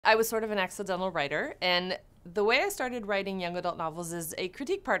I was sort of an accidental writer, and the way I started writing young adult novels is a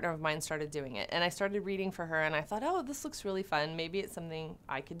critique partner of mine started doing it, and I started reading for her, and I thought, oh, this looks really fun. Maybe it's something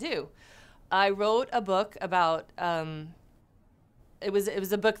I could do. I wrote a book about, it was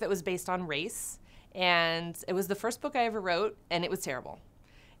a book that was based on race, and it was the first book I ever wrote, and it was terrible.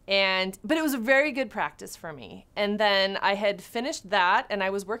 But it was a very good practice for me. And then I had finished that, and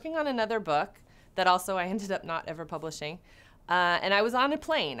I was working on another book that also I ended up not ever publishing. And I was on a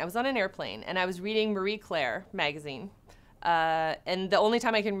plane. I was on an airplane, and I was reading Marie Claire magazine. And the only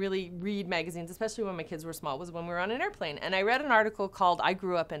time I can really read magazines, especially when my kids were small, was when we were on an airplane. And I read an article called "I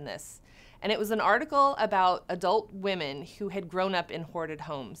Grew Up in This." And it was an article about adult women who had grown up in hoarded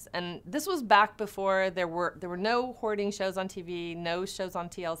homes. And this was back before there were no hoarding shows on TV, no shows on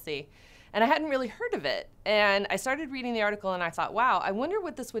TLC. And I hadn't really heard of it. And I started reading the article, and I thought, wow, I wonder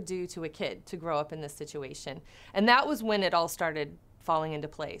what this would do to a kid to grow up in this situation. And that was when it all started falling into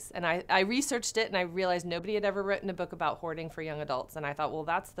place. And I researched it, and I realized nobody had ever written a book about hoarding for young adults. And I thought, well,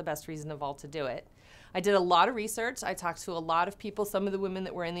 that's the best reason of all to do it. I did a lot of research. I talked to a lot of people. Some of the women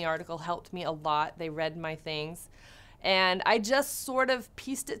that were in the article helped me a lot. They read my things. And I just sort of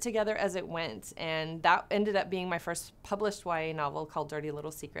pieced it together as it went. And that ended up being my first published YA novel called Dirty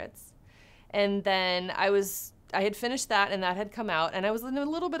Little Secrets. And then I had finished that, and that had come out, and I was in a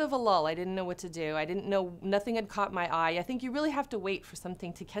little bit of a lull. I didn't know what to do. I didn't know, nothing had caught my eye. I think you really have to wait for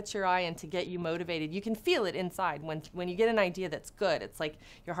something to catch your eye and to get you motivated. You can feel it inside when you get an idea that's good. It's like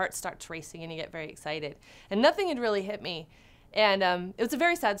your heart starts racing and you get very excited. And nothing had really hit me. And it was a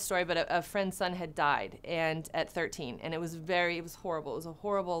very sad story, but a friend's son had died at 13, and it was horrible. It was a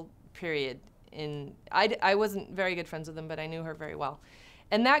horrible period. I wasn't very good friends with him, but I knew her very well.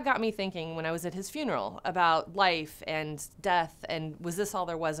 And that got me thinking when I was at his funeral about life and death, and was this all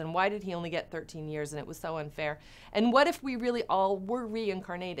there was, and why did he only get 13 years, and it was so unfair? And what if we really all were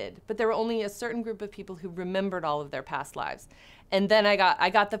reincarnated, but there were only a certain group of people who remembered all of their past lives? And then I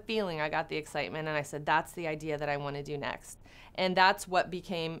got the feeling, I got the excitement, and I said, that's the idea that I want to do next. And that's what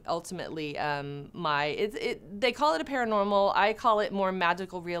became ultimately they call it a paranormal. I call it more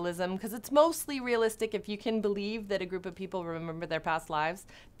magical realism, because it's mostly realistic. If you can believe that a group of people remember their past lives,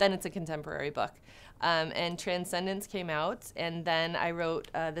 then it's a contemporary book. And Transcendence came out, and then I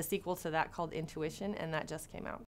wrote the sequel to that called Intuition, and that just came out.